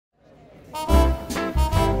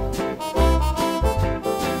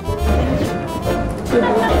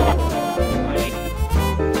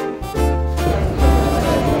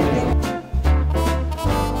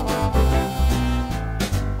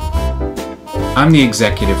I'm the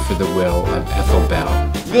executive for the will of Ethel Bell.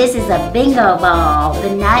 This is a bingo ball, the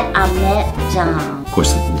night I met John. Of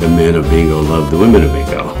course, the men of bingo love the women of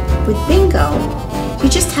bingo. With bingo, you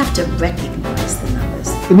just have to recognize the numbers.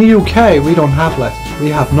 In the UK, we don't have letters, we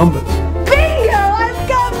have numbers. Bingo! I've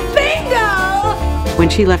got bingo! When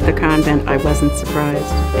she left the convent, I wasn't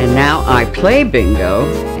surprised. And now I play bingo,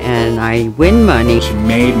 and I win money. She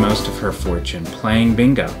made most of her fortune playing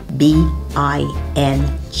bingo. B-I-N-G-O.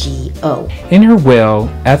 In her will,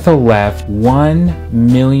 Ethel left $1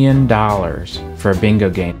 million for a bingo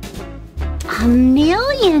game. $1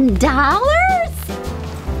 million?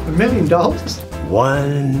 $1 million?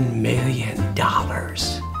 $1 million.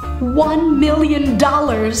 $1 million.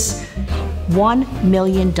 $1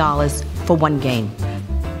 million for one game.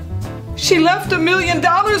 She left $1 million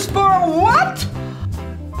for a what?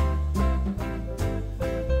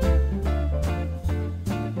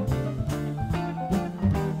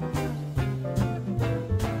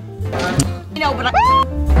 No, but